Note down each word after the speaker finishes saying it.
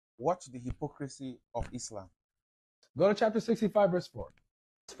Watch the hypocrisy of Islam. Go to chapter 65, verse 4.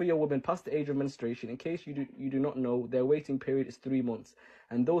 For your women past the age of menstruation, in case you do not know, their waiting period is 3 months,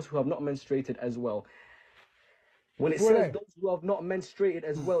 and those who have not menstruated as well. When it says those who have not menstruated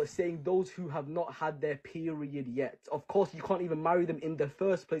as well, it's saying those who have not had their period yet. Of course, you can't even marry them in the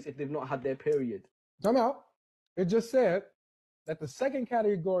first place if they've not had their period. Time out. It just said that the second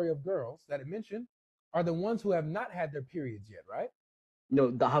category of girls that it mentioned are the ones who have not had their periods yet, right? No,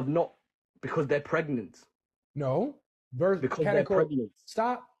 that have not, because they're pregnant. No. Because they're pregnant.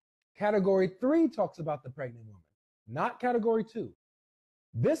 Stop. Category 3 talks about the pregnant woman, not category 2.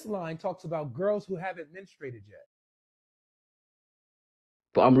 This line talks about girls who haven't menstruated yet.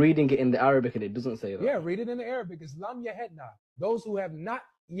 But I'm reading it in the Arabic and it doesn't say that. Yeah, read it in the Arabic. It's lam yahedna. Those who have not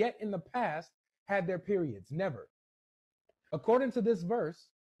yet in the past had their periods. Never. According to this verse,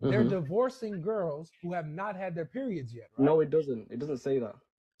 they're divorcing girls who have not had their periods yet, right? No, it doesn't. It doesn't say that.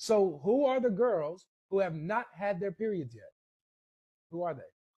 So who are the girls who have not had their periods yet? Who are they?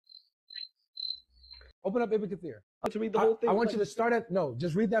 Open up Ibn Kathir. To read the whole thing. I want you to start at, no,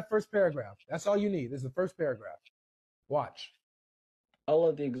 just read that first paragraph. That's all you need. This is the first paragraph. Watch.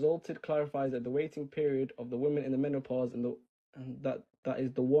 Allah the Exalted clarifies that the waiting period of the women in the menopause and that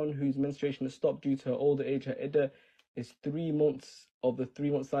is the one whose menstruation has stopped due to her older age. Her iddah is 3 months of the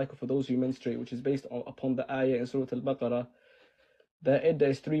 3-month cycle for those who menstruate, which is based upon the ayah in Surah Al-Baqarah. Their iddah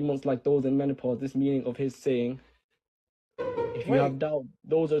is 3 months like those in menopause. This meaning of his saying, if you have doubt,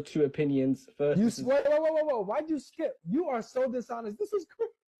 those are 2 opinions. First, whoa. Why'd you skip? You are so dishonest. This is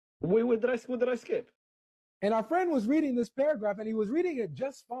crazy. Wait, what did I skip? And our friend was reading this paragraph, and he was reading it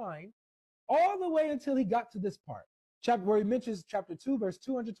just fine, all the way until he got to this part, where he mentions chapter 2, verse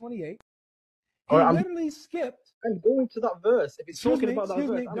 228. He literally skipped. I'm going to that verse. If it's talking about that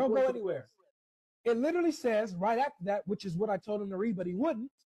verse, don't go anywhere. It literally says right after that, which is what I told him to read, but he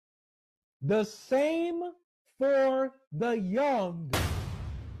wouldn't. The same for the young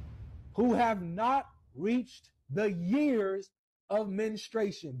who have not reached the years of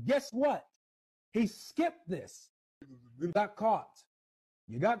menstruation. Guess what? He skipped this. You got caught.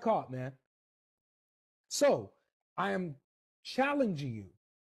 You got caught, man. So I am challenging you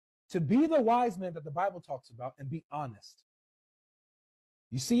to be the wise man that the Bible talks about and be honest.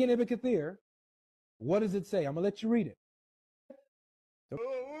 You see in Ibn Kathir, what does it say? I'm going to let you read it.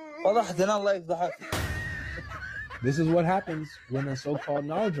 This is what happens when a so-called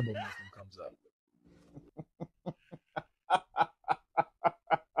knowledgeable Muslim comes up.